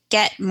just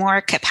get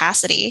more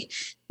capacity,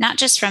 not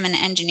just from an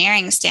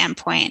engineering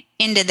standpoint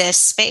into this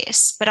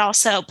space, but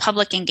also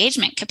public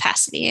engagement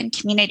capacity and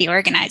community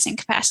organizing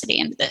capacity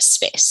into this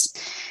space.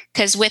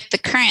 Because with the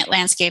current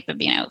landscape of,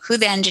 who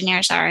the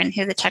engineers are and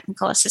who the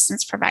technical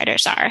assistance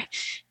providers are,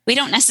 we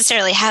don't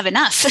necessarily have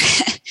enough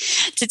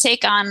to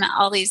take on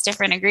all these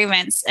different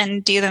agreements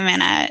and do them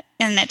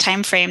in a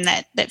time frame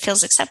that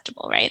feels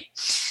acceptable, right?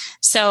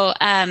 So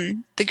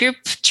the group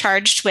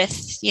charged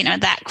with,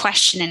 that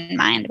question in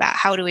mind about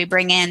how do we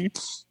bring in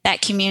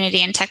that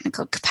community and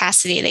technical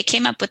capacity, they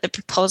came up with a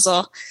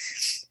proposal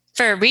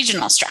for a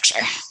regional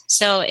structure.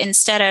 So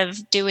instead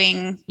of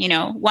doing,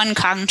 one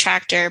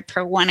contractor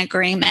per one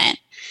agreement,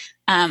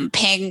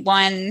 paying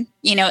one,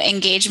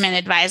 engagement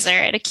advisor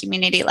at a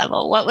community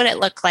level, what would it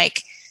look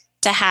like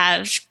to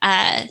have,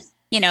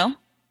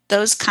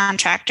 those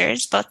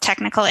contractors, both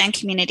technical and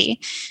community,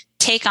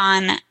 take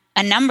on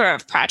a number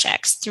of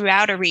projects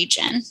throughout a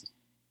region,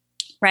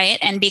 right?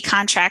 And be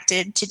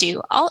contracted to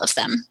do all of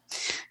them,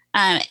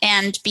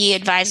 and be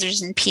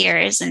advisors and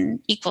peers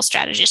and equal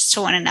strategists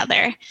to one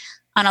another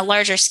on a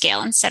larger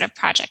scale instead of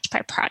project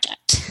by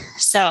project.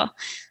 So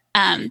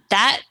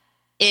that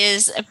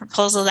is a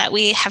proposal that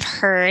we have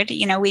heard.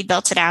 We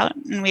built it out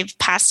and we've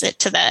passed it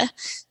to the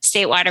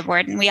State Water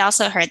Board. And we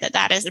also heard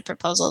that is a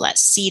proposal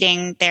that's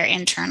seeding their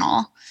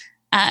internal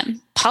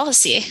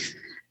policy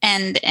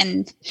and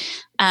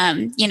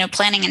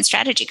planning and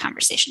strategy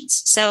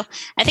conversations. So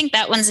I think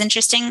that one's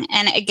interesting.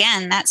 And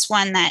again, that's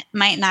one that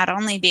might not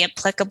only be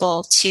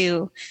applicable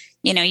to,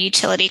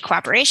 utility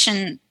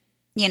cooperation,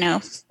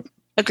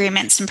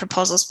 agreements and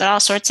proposals, but all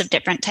sorts of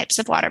different types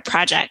of water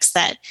projects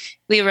that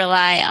we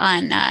rely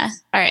on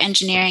our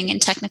engineering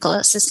and technical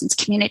assistance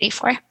community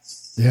for.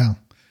 Yeah.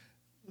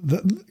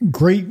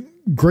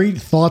 Great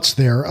thoughts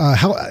there.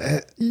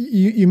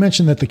 You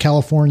mentioned that the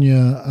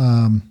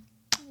California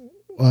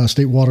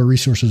State Water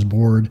Resources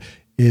Board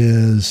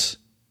is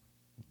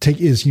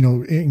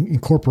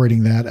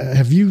incorporating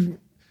that.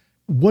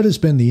 What has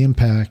been the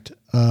impact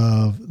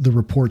of the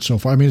report so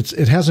far? I mean,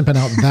 it hasn't been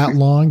out that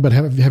long, but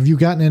have you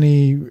gotten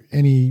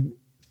any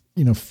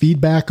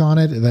feedback on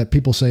it that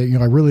people say,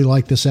 I really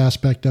like this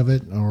aspect of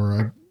it,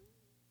 or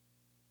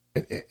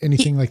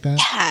anything like that?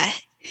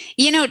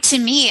 Yeah. To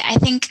me, I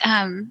think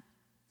I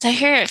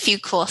hear a few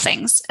cool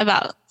things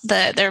about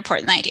the report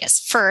and the ideas.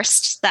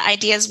 First, the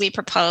ideas we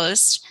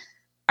proposed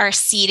are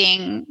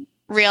seeding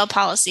real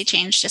policy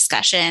change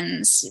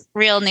discussions,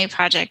 real new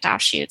project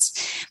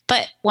offshoots.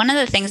 But one of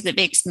the things that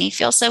makes me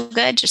feel so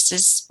good, just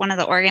as one of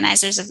the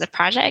organizers of the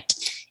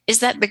project,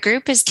 is that the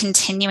group is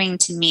continuing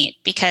to meet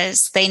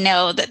because they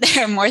know that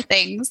there are more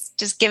things,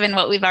 just given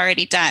what we've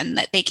already done,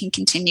 that they can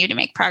continue to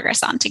make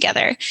progress on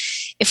together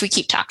if we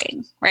keep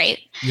talking, right?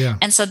 Yeah.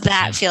 And so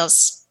that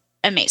feels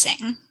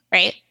amazing,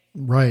 right?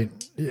 Right.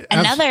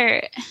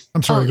 Another.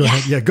 I'm sorry. Go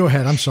ahead. Yeah, go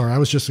ahead. I'm sorry. I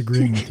was just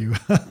agreeing with you.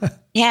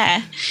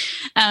 Yeah.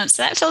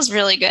 So that feels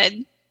really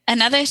good.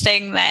 Another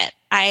thing that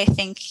I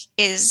think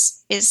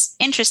is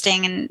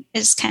interesting and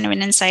is kind of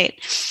an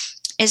insight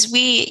is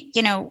we,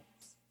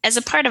 as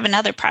a part of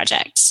another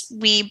project,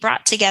 we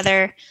brought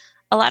together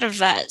a lot of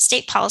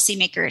state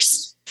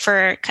policymakers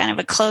for kind of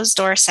a closed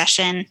door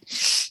session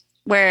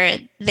where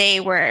they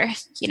were,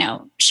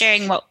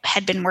 sharing what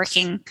had been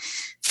working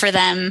for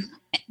them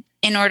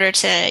in order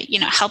to,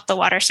 help the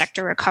water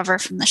sector recover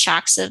from the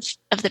shocks of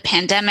the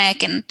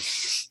pandemic. And,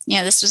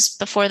 this was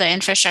before the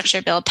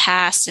infrastructure bill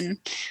passed, and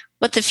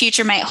what the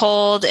future might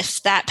hold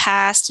if that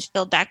passed, if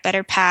Build Back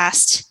Better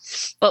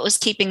passed, what was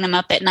keeping them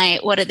up at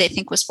night, what did they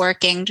think was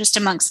working, just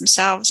amongst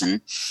themselves.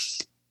 And,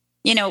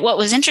 what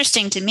was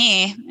interesting to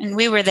me, and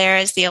we were there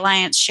as the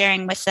Alliance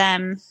sharing with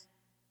them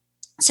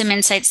some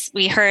insights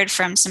we heard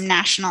from some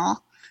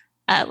national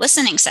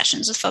listening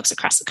sessions with folks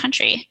across the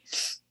country.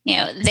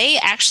 They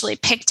actually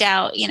picked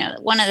out,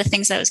 one of the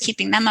things that was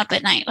keeping them up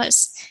at night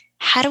was,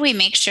 how do we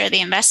make sure the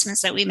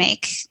investments that we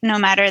make, no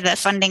matter the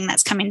funding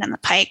that's coming down the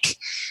pike,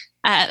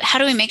 how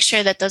do we make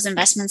sure that those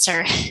investments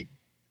are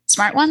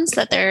smart ones,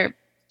 that they're,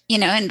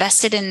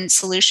 invested in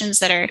solutions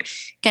that are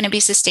going to be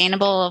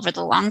sustainable over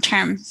the long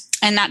term,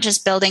 and not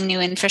just building new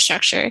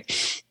infrastructure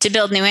to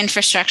build new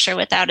infrastructure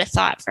without a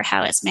thought for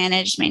how it's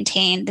managed,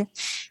 maintained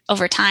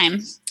over time.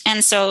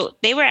 And so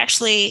they were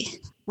actually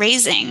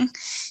raising,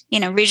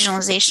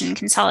 regionalization and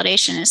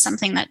consolidation is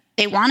something that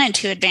they wanted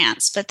to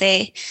advance, but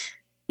they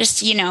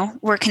just,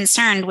 were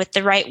concerned with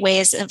the right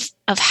ways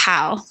of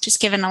how, just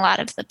given a lot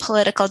of the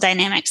political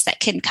dynamics that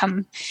can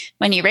come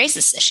when you raise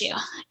this issue.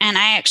 And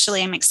I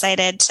actually am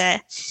excited to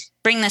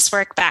bring this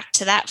work back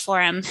to that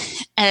forum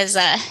as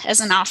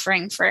an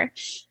offering for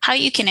how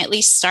you can at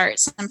least start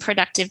some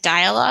productive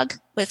dialogue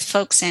with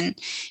folks in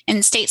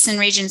states and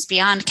regions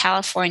beyond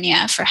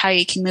California for how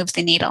you can move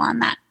the needle on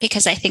that,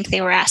 because I think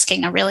they were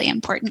asking a really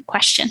important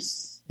question.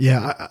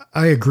 Yeah,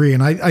 I agree.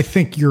 And I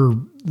think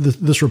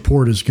this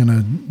report is going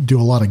to do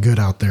a lot of good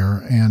out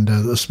there, and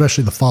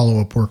especially the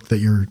follow-up work that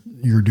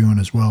you're doing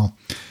as well.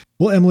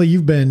 Well, Emily,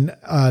 you've been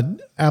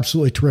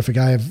absolutely terrific.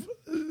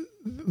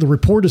 The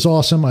report is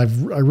awesome. I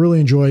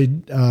really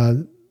enjoyed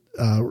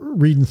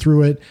reading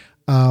through it.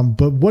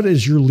 But what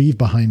is your leave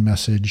behind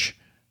message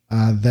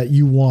that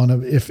you want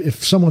to,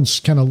 if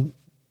someone's kind of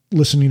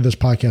listening to this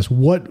podcast,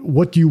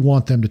 what do you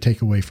want them to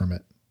take away from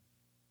it?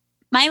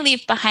 My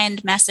leave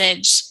behind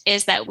message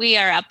is that we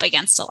are up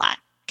against a lot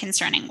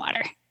concerning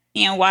water.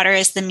 water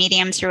is the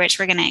medium through which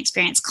we're going to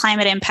experience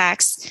climate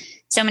impacts.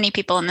 So many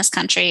people in this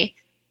country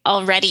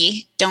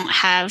already don't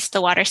have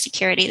the water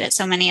security that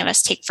so many of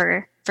us take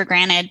for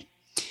granted.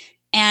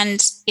 And,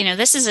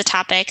 this is a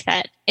topic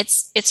that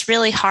it's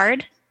really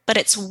hard, but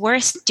it's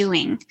worth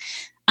doing.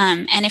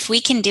 And if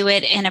we can do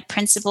it in a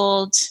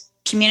principled,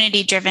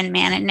 community-driven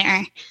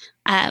manner,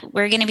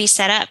 we're going to be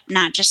set up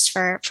not just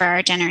for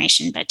our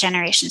generation, but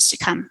generations to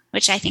come,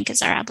 which I think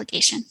is our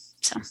obligation.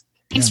 So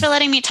thanks for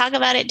letting me talk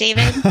about it,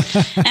 David.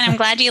 And I'm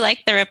glad you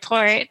liked the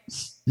report.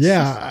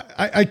 Yeah,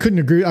 I couldn't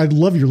agree. I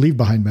love your leave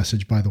behind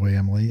message, by the way,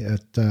 Emily.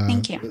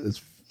 Thank you.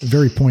 It's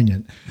very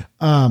poignant.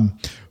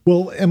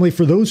 Well, Emily,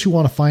 for those who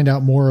want to find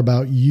out more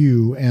about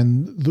you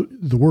and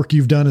the work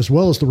you've done, as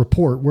well as the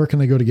report, where can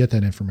they go to get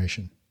that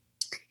information?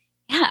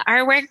 Yeah,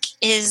 our work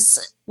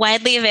is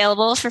widely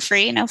available for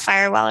free, no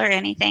firewall or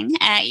anything,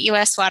 at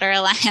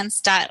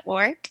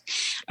uswateralliance.org,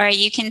 or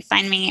you can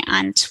find me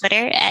on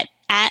Twitter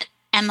at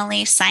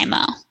Emily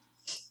Simo.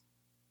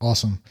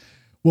 Awesome.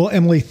 Well,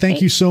 Emily,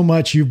 thank you so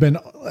much. You've been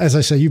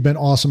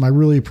awesome. I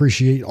really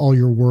appreciate all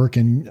your work,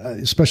 and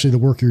especially the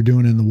work you're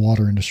doing in the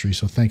water industry.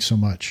 So thanks so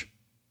much.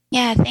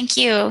 Yeah, thank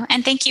you.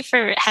 And thank you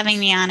for having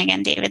me on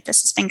again, David.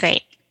 This has been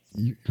great.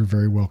 You're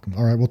very welcome.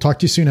 All right. We'll talk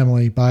to you soon,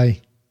 Emily. Bye.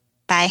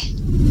 Bye.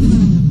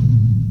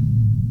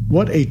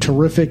 What a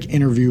terrific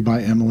interview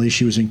by Emily.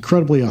 She was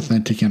incredibly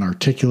authentic and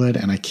articulate,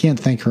 and I can't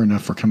thank her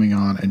enough for coming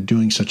on and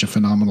doing such a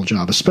phenomenal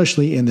job,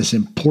 especially in this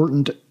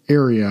important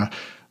area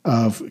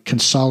of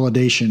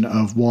consolidation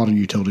of water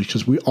utilities,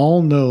 because we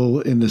all know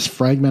in this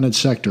fragmented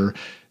sector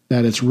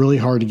that it's really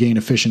hard to gain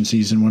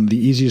efficiencies. And one of the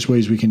easiest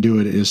ways we can do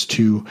it is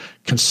to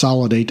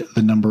consolidate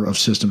the number of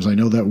systems. I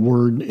know that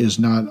word is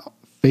not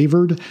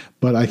favored,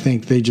 but I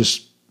think they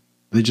just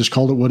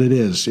called it what it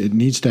is. It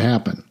needs to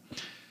happen.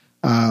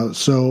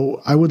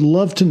 So I would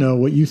love to know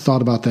what you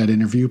thought about that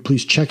interview.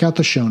 Please check out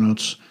the show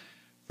notes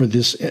for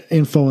this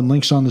info and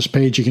links on this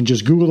page. You can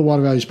just Google the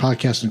Water Values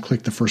Podcast and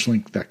click the first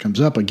link that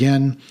comes up.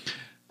 Again,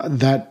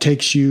 that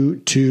takes you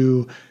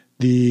to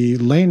the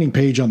landing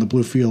page on the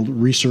Bluefield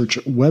Research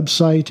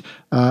website.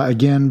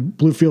 Again,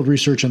 Bluefield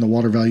Research and the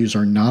Water Values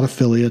are not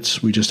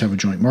affiliates. We just have a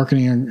joint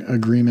marketing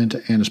agreement.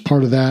 And as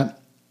part of that,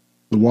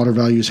 the Water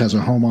Values has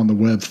a home on the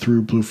web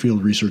through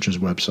Bluefield Research's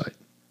website.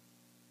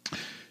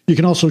 You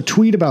can also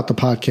tweet about the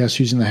podcast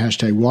using the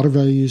hashtag Water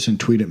Values and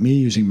tweet at me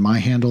using my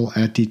handle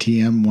at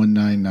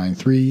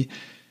DTM1993.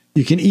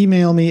 You can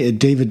email me at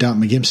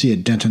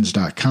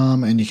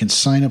david.mcgimpsey@dentons.com, and you can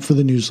sign up for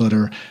the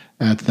newsletter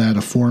at that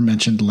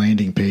aforementioned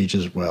landing page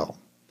as well.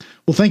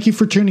 Well, thank you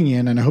for tuning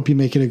in, and I hope you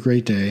make it a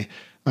great day.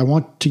 I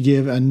want to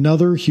give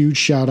another huge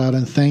shout out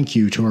and thank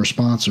you to our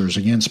sponsors.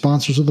 Again,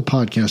 sponsors of the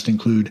podcast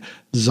include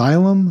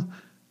Xylem,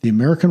 the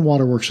American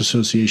Water Works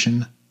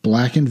Association,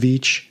 Black &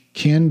 Veatch,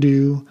 Can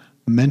Do,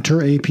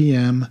 Mentor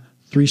APM,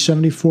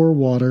 374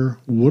 Water,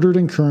 Woodard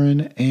 &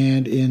 Curran,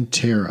 and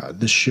Intera.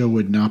 This show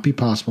would not be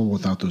possible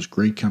without those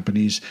great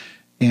companies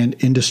and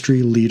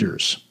industry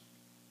leaders.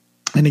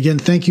 And again,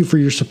 thank you for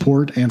your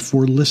support and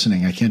for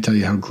listening. I can't tell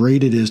you how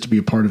great it is to be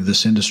a part of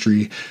this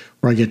industry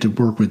where I get to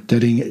work with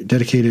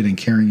dedicated and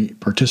caring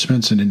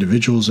participants and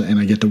individuals, and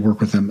I get to work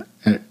with them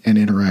and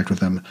interact with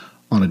them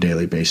on a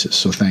daily basis.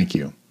 So thank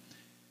you.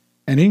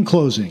 And in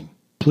closing,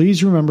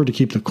 please remember to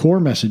keep the core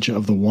message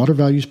of the Water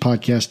Values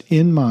Podcast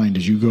in mind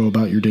as you go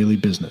about your daily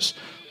business.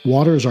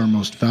 Water is our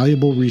most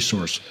valuable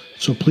resource,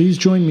 so please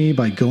join me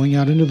by going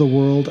out into the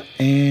world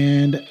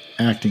and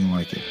acting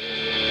like it.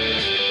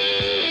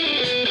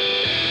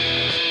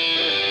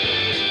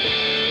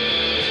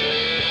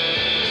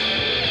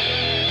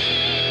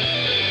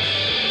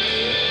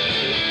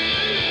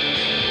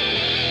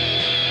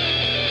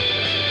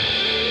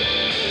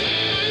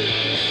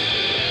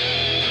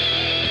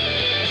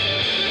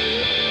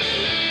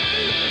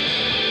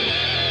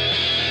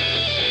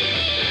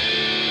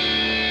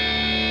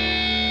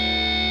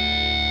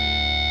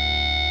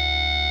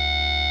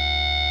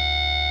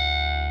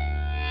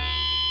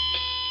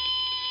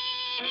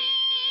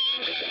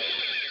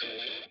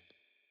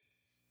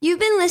 You've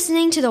been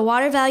listening to the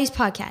Water Values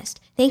Podcast.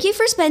 Thank you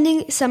for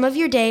spending some of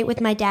your day with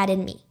my dad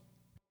and me.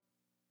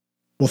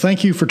 Well,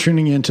 thank you for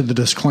tuning in to the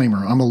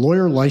disclaimer. I'm a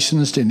lawyer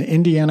licensed in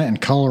Indiana and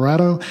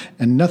Colorado,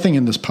 and nothing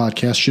in this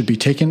podcast should be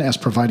taken as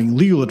providing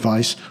legal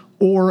advice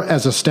or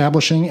as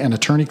establishing an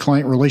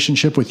attorney-client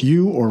relationship with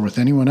you or with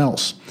anyone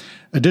else.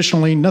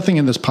 Additionally, nothing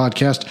in this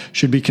podcast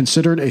should be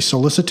considered a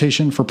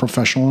solicitation for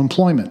professional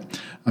employment.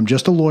 I'm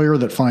just a lawyer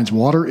that finds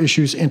water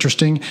issues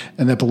interesting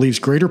and that believes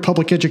greater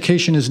public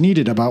education is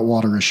needed about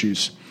water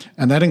issues.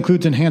 And that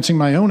includes enhancing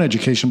my own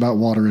education about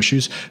water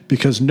issues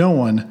because no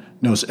one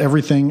knows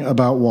everything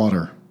about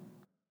water.